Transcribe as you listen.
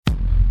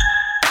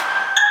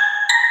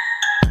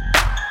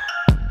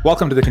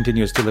Welcome to the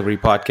Continuous Delivery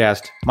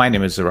Podcast. My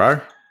name is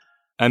Zarar.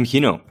 I'm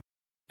Hino.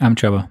 I'm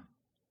Trevor.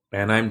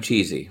 And I'm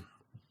Cheesy.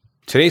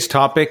 Today's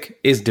topic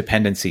is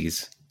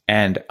dependencies.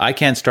 And I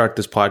can't start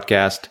this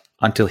podcast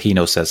until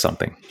Hino says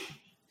something.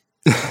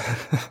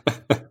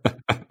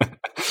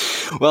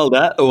 Well,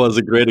 that was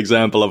a great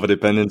example of a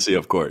dependency,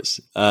 of course.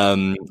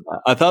 I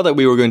thought that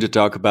we were going to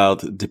talk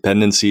about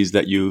dependencies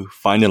that you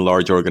find in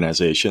large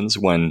organizations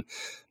when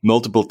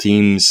multiple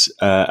teams'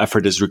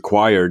 effort is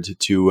required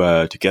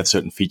to get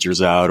certain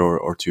features out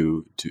or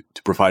to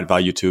provide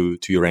value to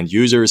your end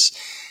users.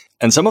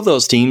 And some of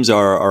those teams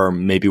are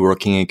maybe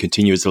working in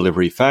continuous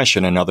delivery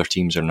fashion and other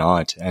teams are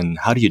not. And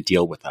how do you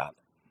deal with that?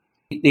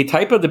 The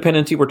type of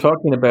dependency we're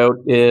talking about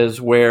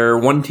is where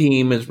one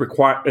team is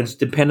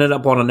dependent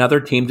upon another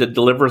team to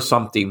deliver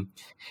something.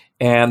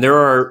 And there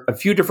are a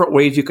few different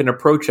ways you can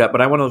approach that,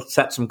 but I want to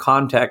set some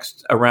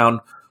context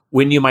around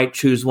when you might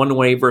choose one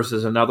way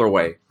versus another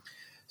way.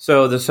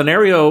 So the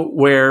scenario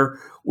where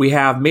we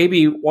have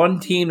maybe one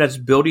team that's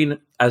building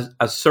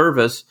a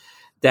service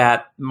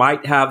that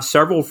might have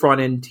several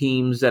front-end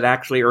teams that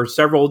actually, or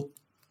several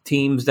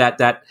teams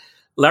that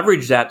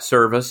leverage that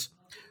service.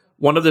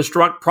 One of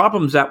the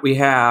problems that we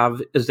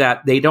have is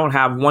that they don't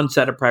have one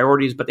set of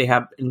priorities, but they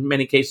have, in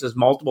many cases,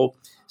 multiple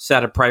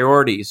set of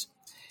priorities.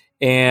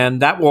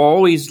 And that will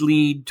always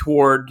lead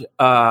toward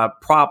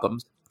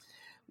problems.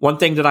 One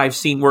thing that I've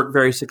seen work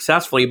very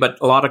successfully, but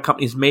a lot of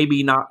companies may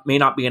not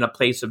be in a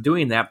place of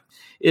doing that,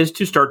 is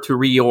to start to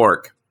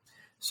reorg.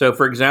 So,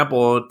 for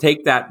example,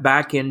 take that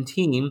back-end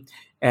team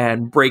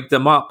and break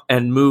them up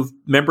and move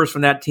members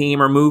from that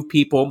team or move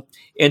people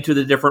into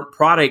the different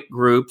product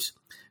groups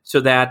so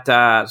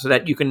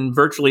that you can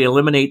virtually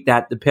eliminate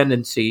that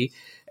dependency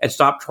and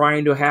stop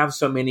trying to have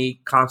so many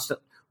constant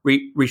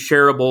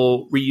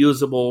reshareable,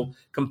 reusable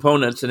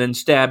components, and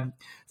instead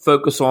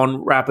focus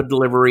on rapid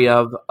delivery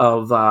of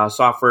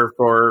software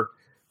for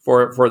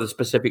the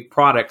specific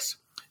products.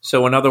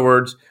 So, in other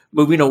words,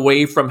 moving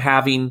away from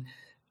having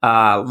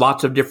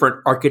lots of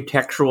different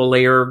architectural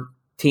layer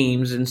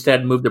teams,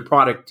 instead move to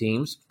product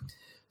teams.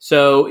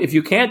 So, if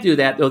you can't do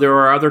that, though, there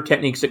are other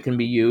techniques that can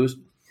be used.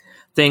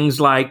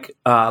 Things like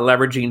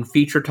leveraging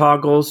feature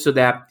toggles so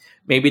that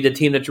maybe the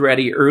team that's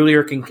ready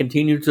earlier can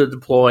continue to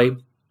deploy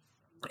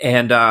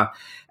and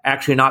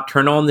actually not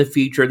turn on the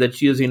feature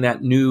that's using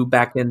that new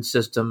backend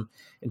system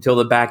until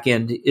the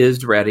backend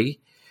is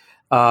ready.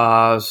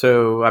 There's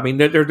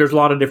a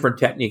lot of different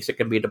techniques that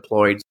can be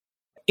deployed.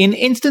 In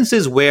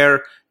instances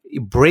where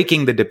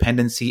breaking the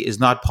dependency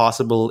is not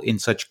possible in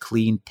such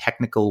clean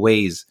technical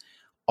ways,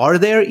 are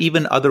there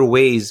even other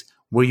ways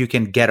where you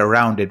can get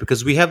around it?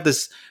 Because we have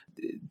this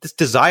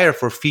desire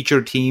for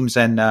feature teams,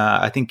 and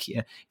I think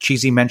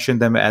Cheesy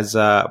mentioned them as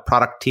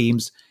product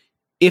teams.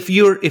 If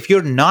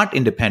you're not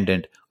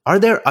independent, are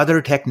there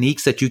other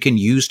techniques that you can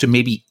use to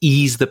maybe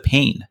ease the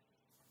pain?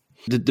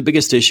 The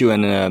biggest issue,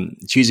 and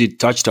Cheesy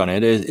touched on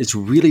it, is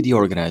really the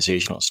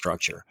organizational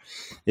structure.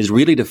 Is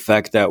really the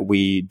fact that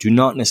we do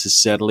not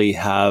necessarily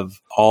have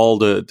all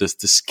the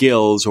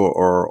skills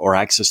or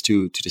access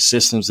to the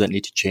systems that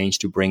need to change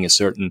to bring a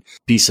certain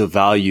piece of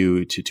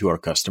value to our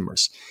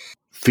customers.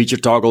 Feature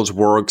toggles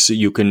works.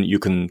 You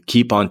can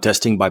keep on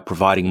testing by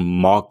providing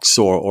mocks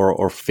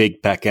or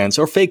fake backends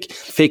or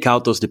fake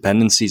out those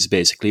dependencies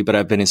basically. But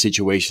I've been in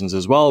situations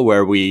as well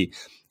where we,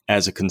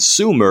 as a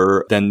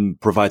consumer, then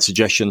provide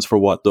suggestions for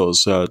what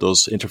those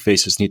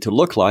interfaces need to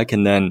look like,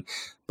 and then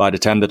by the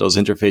time that those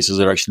interfaces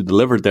are actually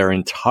delivered, they're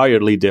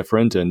entirely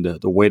different, and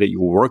the way that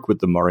you work with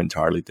them are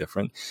entirely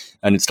different,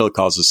 and it still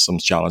causes some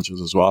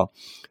challenges as well.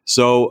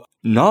 So,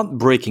 not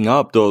breaking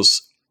up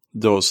those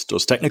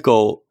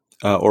technical.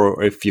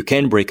 Or if you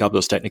can break up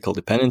those technical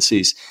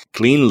dependencies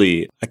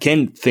cleanly, I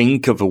can't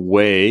think of a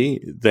way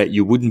that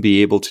you wouldn't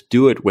be able to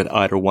do it with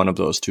either one of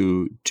those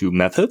two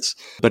methods.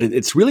 But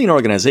it's really an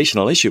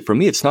organizational issue. For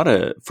me, it's not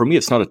a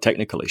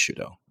technical issue,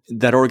 though.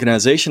 That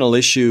organizational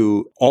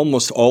issue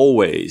almost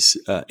always,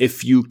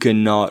 if you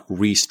cannot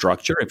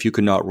restructure, if you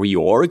cannot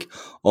reorg,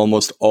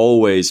 almost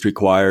always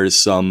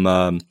requires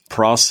some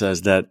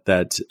process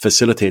that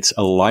facilitates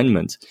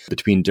alignment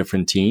between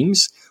different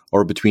teams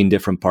or between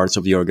different parts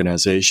of the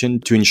organization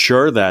to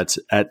ensure that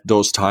at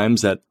those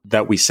times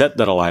that we set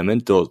that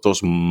alignment,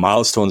 those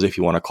milestones, if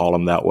you want to call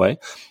them that way,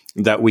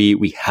 that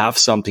we have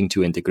something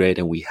to integrate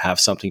and we have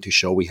something to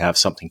show, we have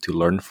something to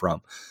learn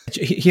from.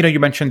 You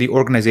mentioned the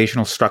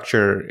organizational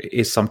structure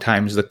is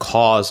sometimes the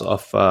cause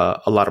of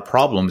a lot of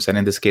problems. And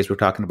in this case, we're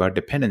talking about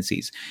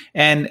dependencies.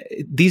 And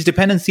these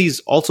dependencies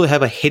also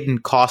have a hidden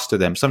cost to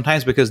them.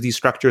 Sometimes because these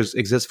structures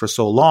exist for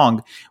so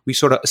long, we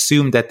sort of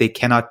assume that they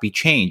cannot be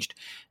changed.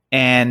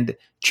 And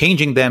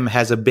changing them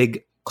has a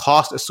big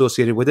cost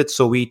associated with it.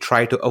 So we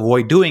try to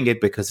avoid doing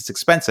it because it's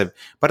expensive.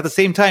 But at the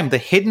same time, the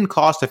hidden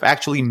cost of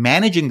actually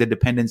managing the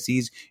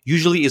dependencies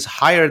usually is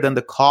higher than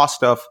the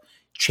cost of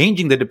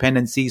changing the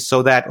dependencies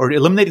or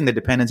eliminating the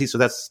dependencies so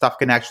that stuff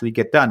can actually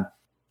get done.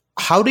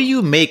 How do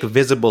you make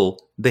visible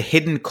the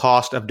hidden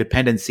cost of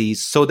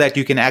dependencies so that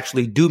you can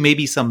actually do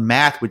maybe some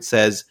math which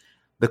says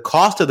the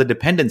cost of the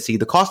dependency,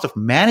 the cost of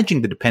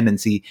managing the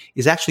dependency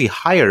is actually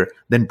higher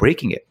than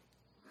breaking it.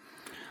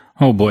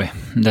 Oh boy,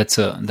 that's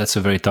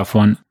a very tough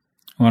one.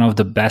 One of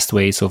the best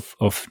ways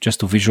of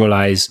just to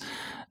visualize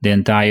the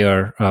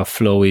entire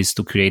flow is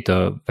to create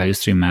a value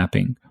stream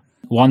mapping.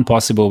 One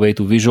possible way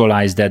to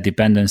visualize that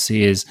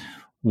dependency is,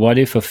 what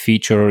if a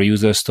feature or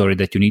user story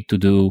that you need to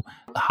do,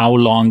 how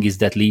long is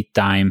that lead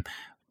time?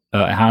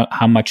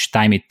 How much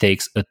time it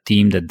takes a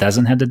team that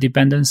doesn't have the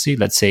dependency,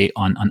 let's say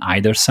on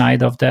either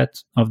side of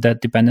that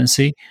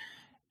dependency,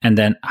 and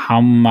then how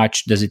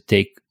much does it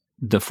take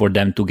for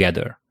them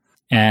together?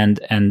 And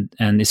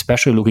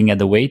especially looking at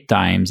the wait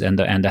times and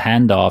the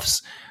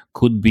handoffs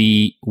could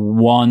be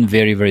one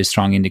very, very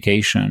strong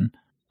indication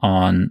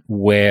on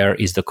where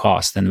is the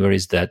cost and where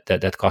is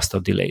that cost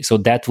of delay. So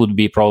that would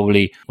be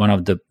probably one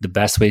of the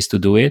best ways to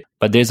do it.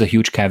 But there's a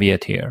huge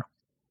caveat here.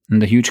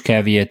 And the huge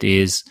caveat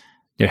is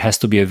there has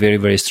to be a very,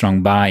 very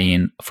strong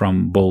buy-in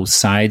from both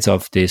sides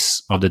of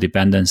the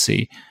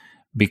dependency,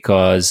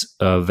 because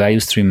value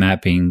stream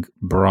mapping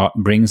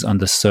brings on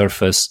the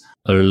surface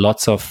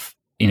lots of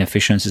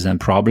inefficiencies and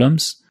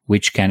problems,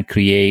 which can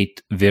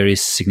create very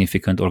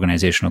significant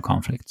organizational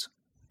conflicts.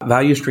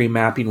 Value stream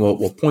mapping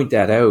will point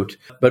that out,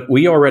 but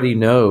we already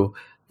know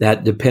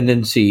that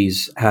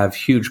dependencies have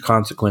huge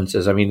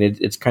consequences. I mean,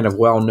 it's kind of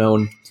well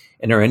known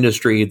in our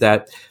industry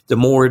that the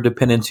more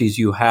dependencies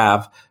you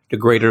have, the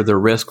greater the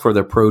risk for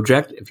the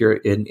project, if you're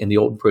in the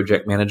old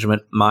project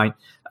management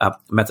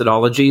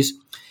methodologies,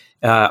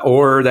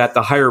 or that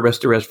the higher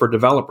risk there is for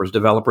developers.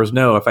 Developers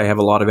know if I have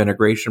a lot of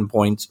integration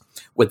points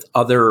with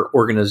other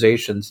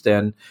organizations,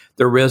 then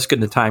the risk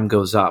and the time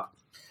goes up.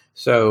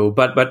 So,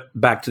 but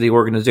back to the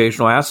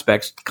organizational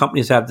aspects,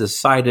 companies have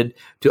decided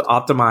to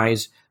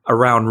optimize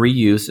around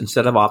reuse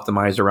instead of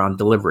optimize around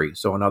delivery.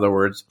 So in other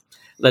words,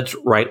 let's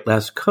write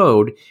less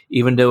code,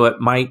 even though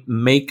it might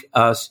make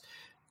us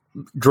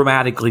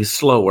dramatically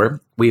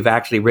slower. We've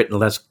actually written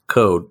less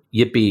code.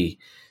 Yippee.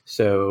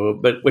 So,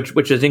 but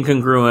which is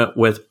incongruent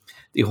with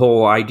the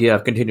whole idea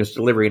of continuous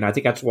delivery. And I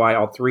think that's why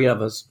all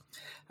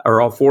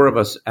four of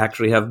us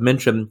actually have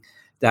mentioned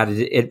that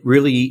it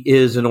really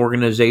is an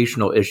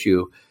organizational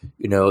issue.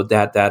 You know,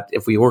 that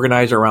if we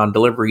organize around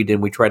delivery,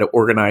 then we try to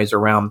organize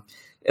around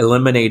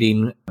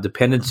eliminating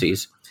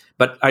dependencies.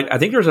 But I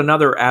think there's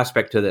another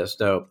aspect to this,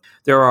 though.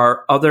 There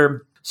are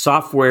other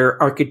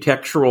software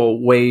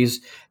architectural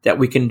ways that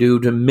we can do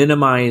to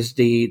minimize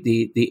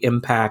the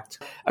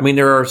impact. I mean,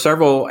 there are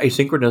several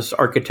asynchronous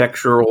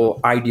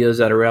architectural ideas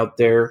that are out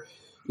there,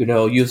 you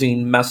know,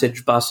 using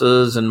message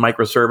buses and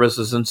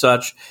microservices and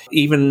such.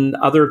 Even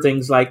other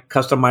things like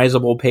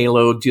customizable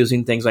payloads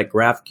using things like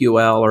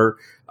GraphQL or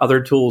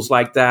other tools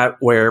like that,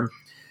 where,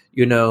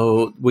 you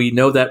know, we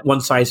know that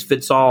one size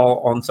fits all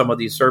on some of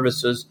these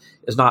services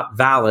is not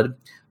valid,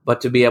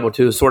 but to be able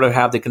to sort of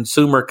have the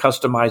consumer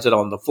customize it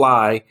on the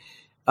fly,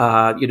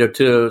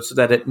 so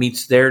that it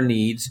meets their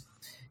needs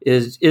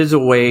is a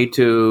way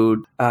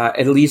to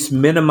at least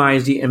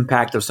minimize the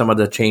impact of some of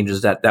the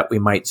changes that we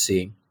might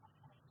see.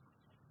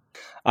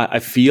 I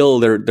feel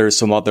there's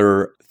some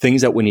other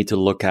things that we need to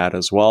look at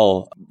as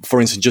well.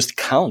 For instance, just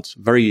count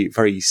very,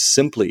 very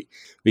simply.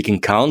 We can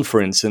count, for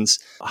instance,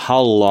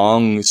 how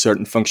long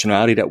certain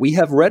functionality that we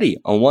have ready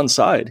on one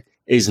side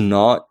is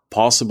not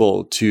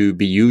possible to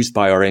be used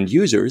by our end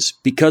users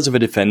because of a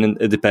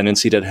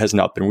dependency that has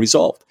not been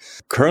resolved.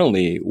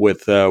 Currently,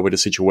 with a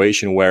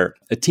situation where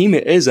a team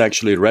is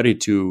actually ready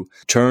to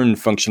turn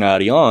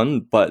functionality on,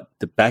 but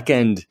the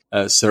backend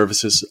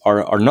services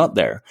are not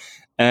there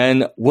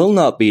and will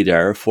not be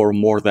there for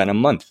more than a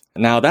month.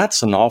 Now,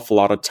 that's an awful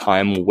lot of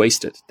time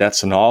wasted.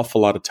 That's an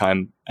awful lot of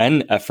time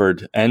and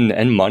effort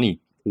and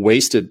money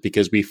wasted,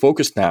 because we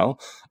focus now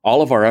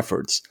all of our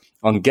efforts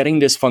on getting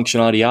this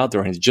functionality out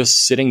there, and it's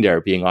just sitting there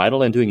being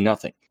idle and doing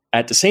nothing.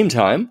 At the same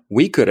time,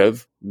 we could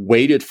have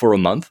waited for a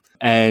month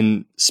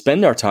and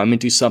spend our time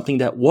into something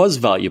that was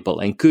valuable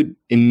and could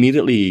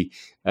immediately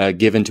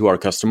give into our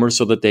customers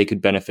so that they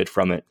could benefit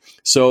from it.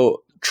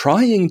 So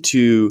trying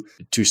to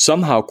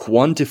somehow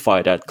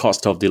quantify that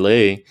cost of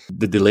delay,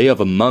 the delay of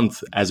a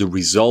month as a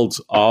result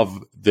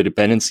of the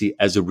dependency,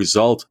 as a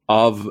result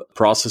of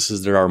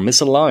processes that are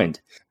misaligned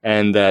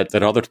and that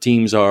other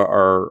teams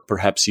are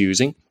perhaps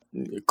using,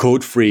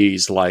 code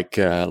freeze, like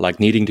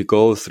needing to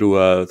go through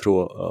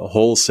a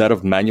whole set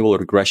of manual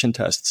regression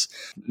tests,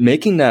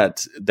 making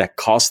that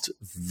cost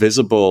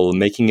visible,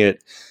 making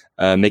it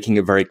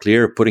very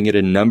clear, putting it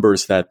in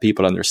numbers that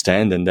people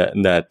understand and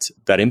that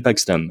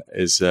impacts them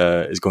is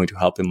going to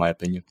help, in my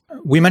opinion.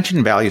 We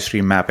mentioned value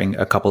stream mapping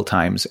a couple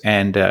times,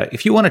 and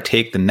if you want to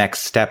take the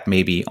next step,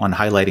 maybe on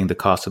highlighting the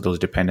cost of those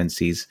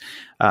dependencies,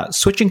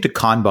 switching to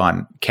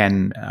Kanban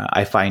can,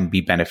 I find,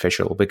 be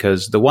beneficial,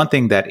 because the one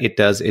thing that it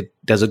does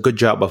a good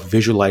job of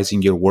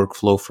visualizing your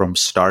workflow from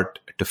start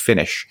to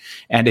finish.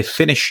 And if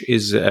finish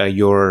is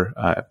your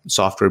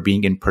software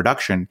being in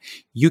production,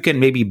 you can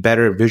maybe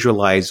better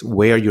visualize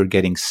where you're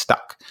getting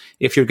stuck.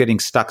 If you're getting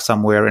stuck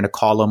somewhere in a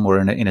column or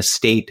in a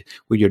state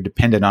where you're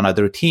dependent on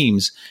other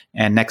teams,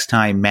 and next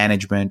time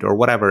management or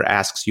whatever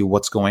asks you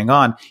what's going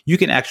on, you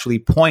can actually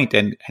point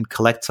and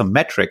collect some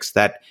metrics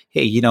that,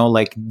 hey,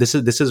 like this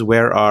is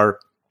where our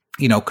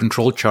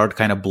control chart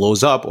kind of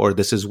blows up, or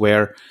this is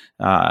where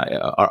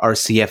our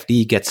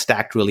CFD gets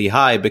stacked really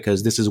high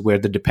because this is where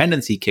the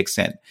dependency kicks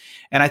in.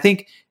 And I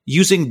think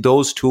using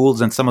those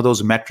tools and some of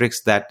those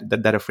metrics that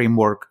a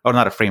framework, or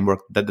not a framework,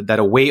 that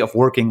a way of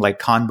working like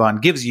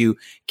Kanban gives you,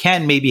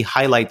 can maybe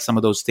highlight some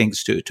of those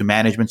things to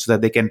management so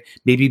that they can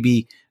maybe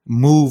be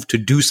moved to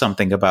do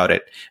something about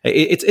it.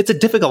 It's a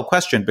difficult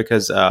question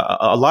because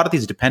a lot of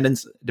these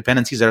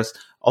dependencies are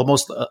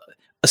almost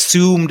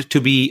assumed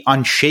to be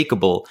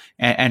unshakable,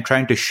 and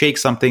trying to shake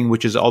something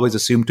which is always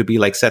assumed to be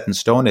like set in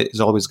stone is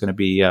always going to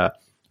be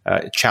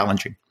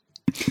challenging.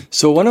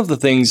 So one of the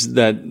things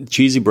that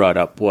Cheesy brought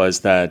up was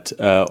that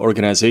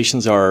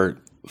organizations are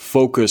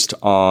focused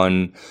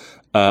on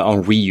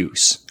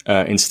reuse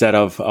instead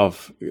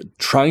of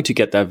trying to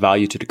get that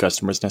value to the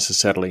customers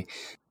necessarily.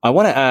 I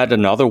want to add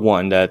another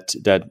one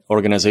that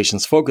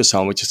organizations focus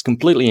on, which is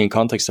completely in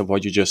context of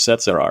what you just said,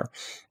 Zarar,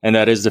 and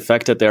that is the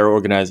fact that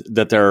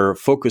they're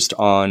focused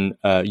on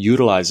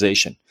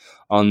utilization,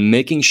 on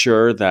making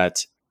sure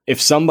that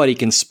if somebody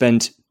can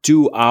spend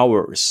 2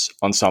 hours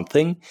on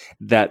something,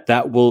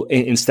 that will,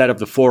 instead of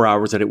the 4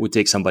 hours that it would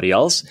take somebody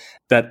else,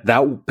 that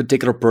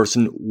particular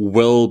person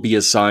will be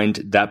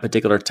assigned that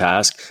particular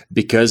task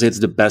because it's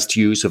the best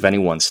use of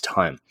anyone's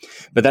time.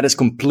 But that is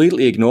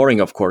completely ignoring,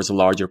 of course, a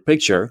larger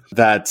picture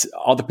that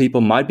other people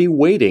might be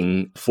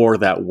waiting for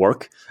that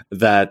work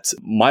that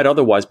might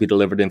otherwise be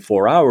delivered in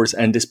 4 hours.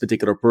 And this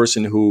particular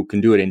person who can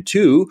do it in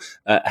 2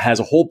 has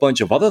a whole bunch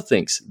of other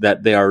things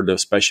that they are the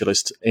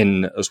specialist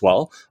in as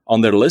well on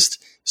their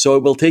list. So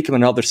it will take him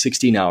another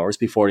 16 hours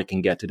before he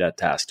can get to that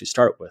task to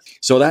start with.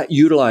 So that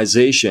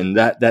utilization,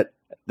 that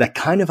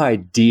kind of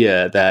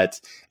idea that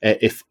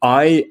if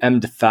I am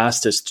the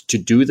fastest to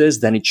do this,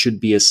 then it should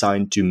be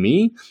assigned to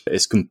me,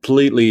 is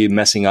completely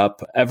messing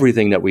up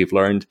everything that we've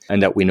learned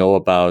and that we know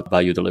about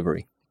value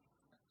delivery.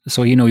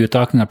 So, you're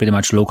talking about pretty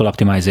much local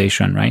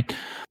optimization, right?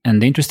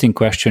 And the interesting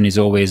question is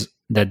always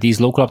that these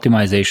local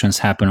optimizations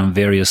happen on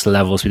various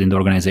levels within the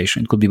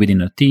organization. It could be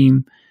within a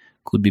team,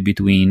 could be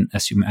between,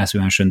 as you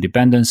mentioned,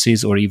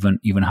 dependencies, or even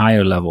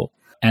higher level.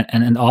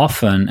 And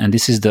often, and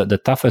this is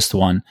the toughest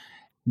one,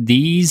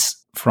 these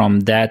from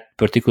that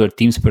particular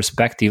team's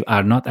perspective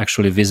are not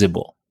actually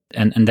visible.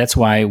 And that's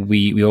why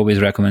we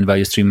always recommend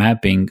value stream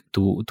mapping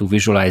to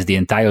visualize the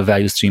entire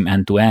value stream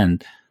end to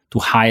end, to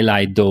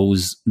highlight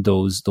those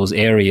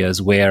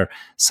areas where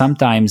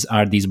sometimes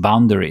are these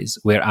boundaries,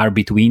 where are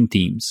between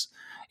teams.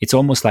 It's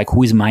almost like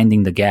who is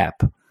minding the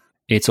gap.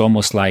 It's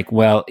almost like,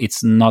 well,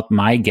 it's not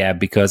my gap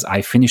because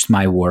I finished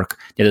my work.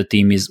 The other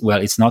team is, well,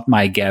 it's not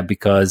my gap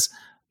because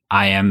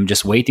I am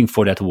just waiting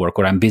for that work,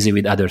 or I'm busy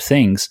with other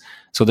things.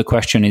 So the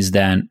question is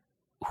then,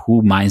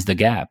 who minds the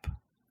gap?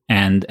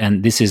 And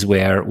this is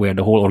where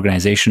the whole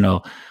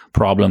organizational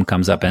problem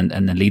comes up, and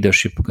the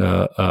leadership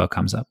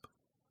comes up.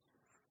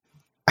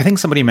 I think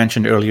somebody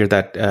mentioned earlier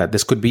that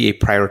this could be a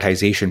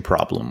prioritization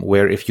problem,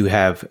 where if you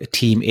have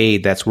team A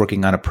that's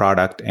working on a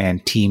product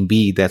and team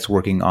B that's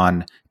working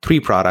on 3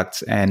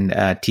 products, and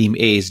team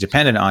A is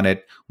dependent on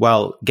it,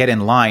 well, get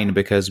in line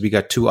because we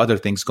got 2 other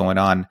things going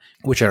on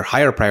which are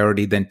higher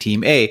priority than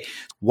team A.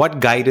 What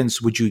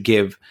guidance would you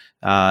give,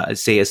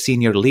 say, a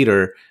senior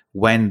leader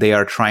when they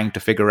are trying to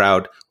figure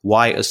out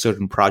why a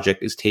certain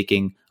project is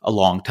taking a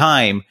long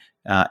time?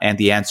 And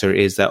the answer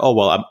is that,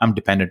 I'm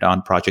dependent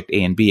on project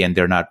A and B, and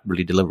they're not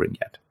really delivering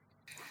yet.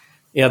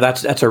 Yeah,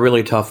 that's a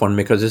really tough one,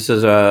 because this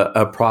is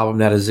a problem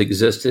that has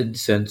existed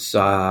since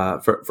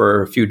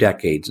for a few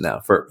decades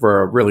now,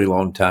 for a really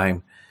long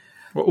time.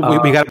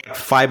 We got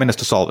 5 minutes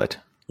to solve it.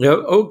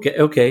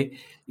 Okay.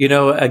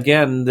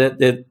 Again,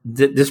 that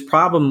this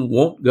problem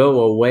won't go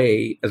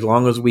away as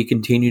long as we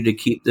continue to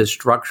keep this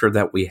structure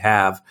that we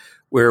have,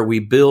 where we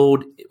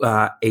build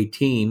a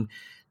team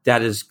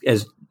that is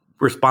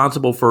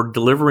responsible for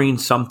delivering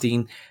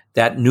something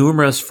that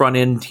numerous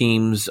front-end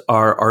teams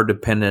are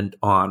dependent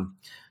on.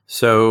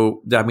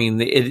 So, I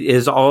mean, it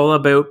is all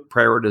about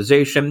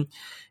prioritization.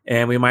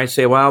 And we might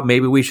say, well,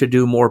 maybe we should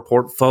do more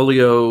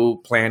portfolio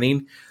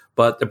planning.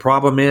 But the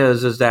problem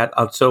is that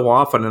so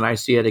often, and I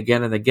see it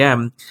again and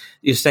again,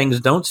 these things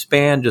don't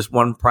span just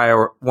one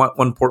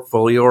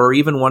portfolio or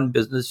even one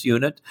business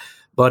unit,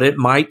 but it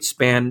might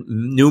span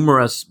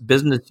numerous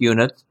business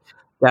units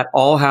that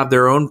all have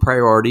their own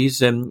priorities,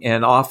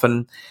 and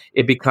often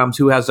it becomes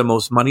who has the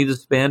most money to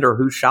spend or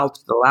who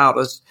shouts the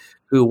loudest,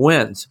 who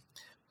wins.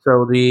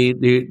 So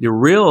the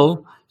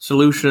real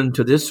solution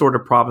to this sort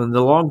of problem,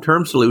 the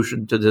long-term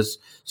solution to this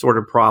sort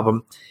of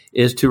problem,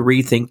 is to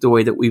rethink the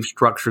way that we've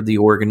structured the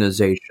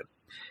organization.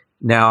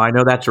 Now, I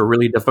know that's a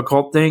really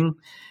difficult thing,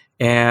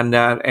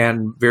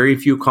 and very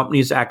few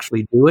companies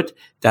actually do it.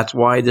 That's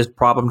why this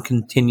problem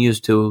continues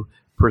to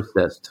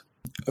persist.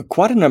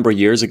 Quite a number of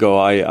years ago,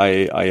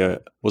 I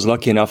was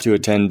lucky enough to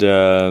attend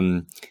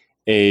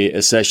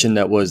a session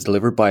that was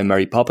delivered by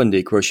Mary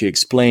Poppendieck, where she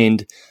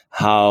explained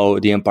how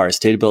the Empire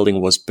State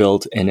Building was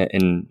built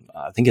in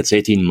I think it's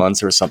 18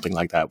 months or something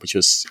like that, which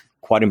was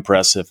quite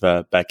impressive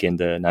back in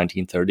the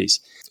 1930s.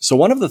 So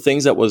one of the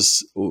things that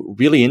was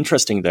really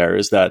interesting there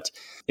is that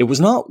it was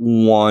not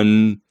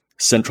one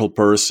central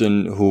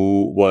person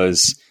who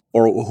was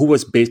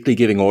basically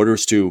giving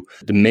orders to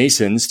the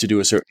masons to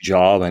do a certain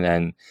job, and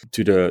then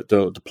to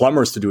the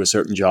plumbers to do a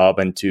certain job,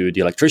 and to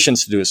the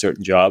electricians to do a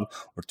certain job,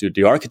 or to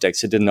the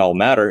architects. It didn't all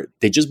matter.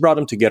 They just brought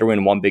them together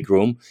in one big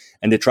room,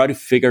 and they tried to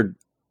figure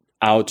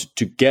out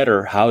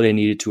together how they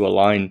needed to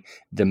align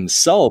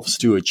themselves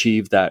to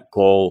achieve that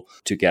goal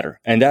together.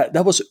 And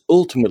that was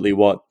ultimately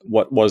what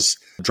was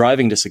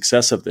driving the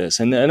success of this.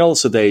 And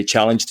also they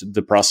challenged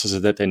the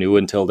processes that they knew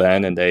until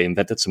then, and they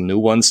invented some new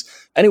ones.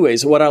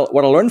 Anyways, what I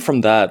learned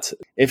from that,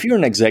 if you're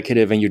an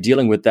executive and you're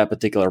dealing with that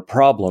particular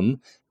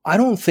problem, I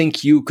don't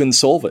think you can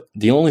solve it.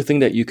 The only thing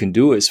that you can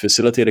do is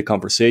facilitate a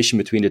conversation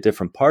between the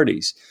different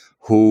parties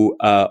who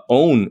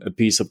own a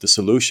piece of the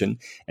solution,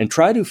 and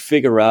try to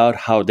figure out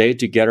how they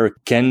together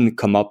can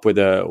come up with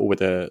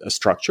a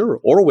structure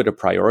or with a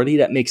priority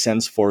that makes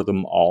sense for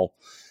them all.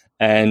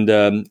 And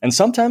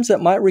sometimes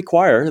that might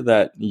require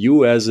that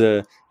you, as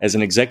an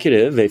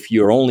executive, if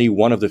you're only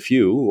one of the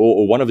few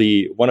or one of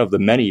the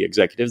many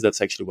executives,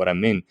 that's actually what I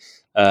mean,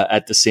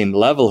 at the same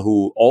level,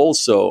 who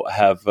also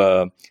have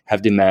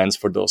demands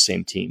for those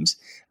same teams.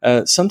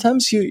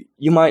 Sometimes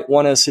you might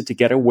want to sit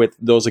together with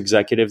those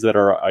executives that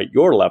are at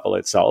your level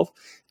itself,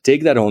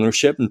 take that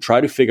ownership, and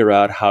try to figure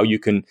out how you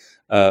can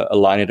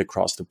align it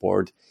across the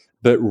board.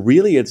 But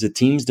really, it's the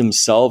teams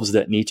themselves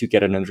that need to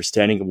get an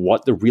understanding of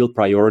what the real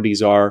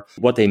priorities are,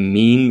 what they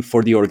mean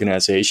for the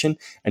organization,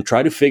 and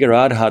try to figure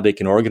out how they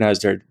can organize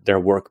their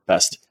work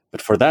best.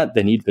 But for that,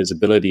 they need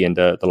visibility in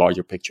the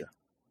larger picture.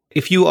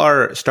 If you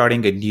are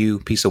starting a new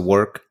piece of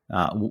work,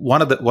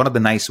 one of the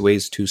nice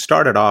ways to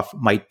start it off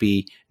might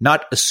be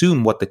not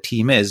assume what the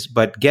team is,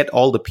 but get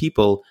all the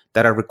people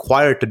that are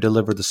required to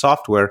deliver the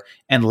software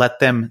and let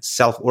them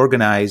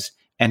self-organize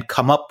and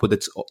come up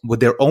with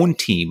their own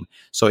team.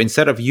 So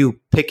instead of you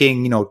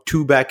picking,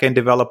 two back-end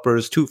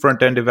developers, two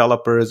front-end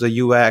developers,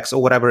 a UX,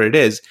 or whatever it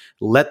is,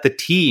 let the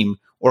team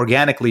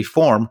organically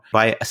form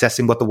by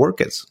assessing what the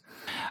work is.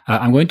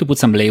 I'm going to put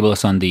some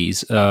labels on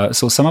these. So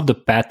some of the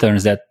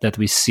patterns that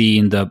we see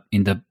in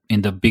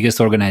the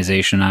biggest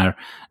organization are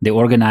they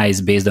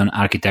organize based on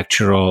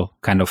architectural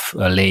kind of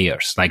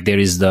layers. Like there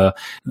is the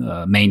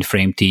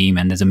mainframe team,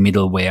 and there's a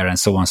middleware, and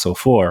so on and so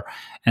forth.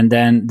 And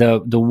then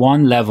the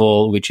one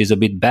level which is a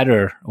bit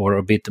better or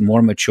a bit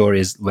more mature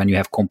is when you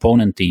have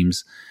component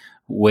teams,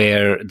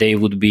 where they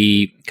would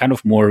be kind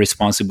of more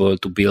responsible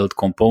to build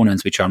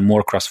components which are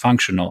more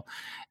cross-functional.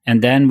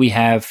 And then we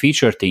have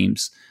feature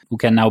teams who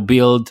can now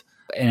build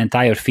an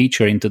entire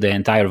feature into the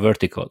entire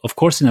vertical. Of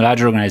course, in a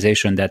larger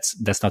organization, that's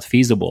not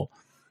feasible.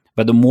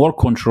 But the more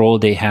control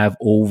they have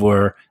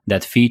over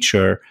that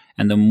feature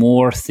and the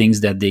more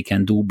things that they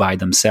can do by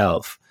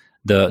themselves,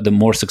 the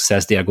more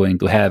success they are going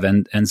to have.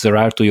 And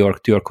Zarar, to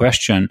your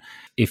question,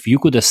 if you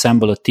could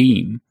assemble a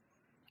team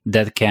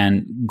that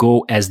can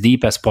go as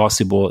deep as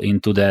possible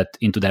into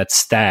that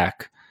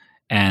stack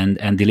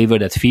and deliver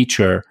that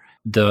feature,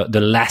 the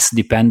less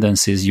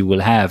dependencies you will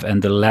have,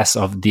 and the less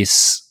of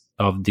these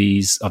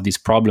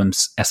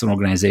problems as an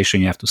organization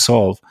you have to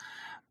solve.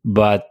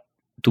 But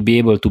to be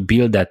able to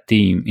build that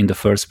team in the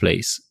first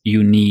place,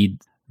 you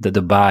need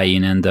the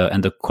buy-in and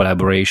the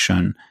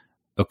collaboration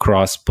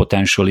across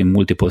potentially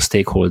multiple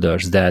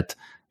stakeholders that,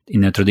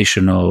 in a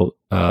traditional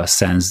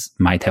sense,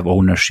 might have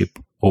ownership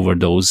over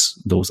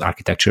those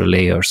architectural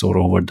layers or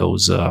over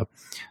those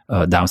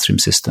downstream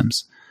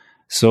systems.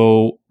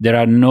 So there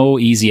are no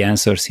easy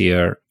answers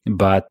here,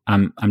 but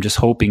I'm just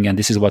hoping, and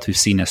this is what we've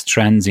seen as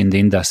trends in the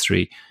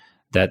industry,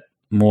 that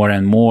more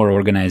and more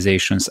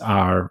organizations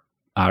are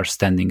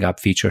standing up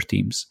feature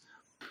teams.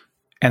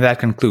 And that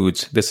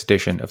concludes this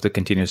edition of the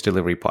Continuous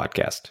Delivery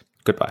Podcast.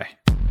 Goodbye.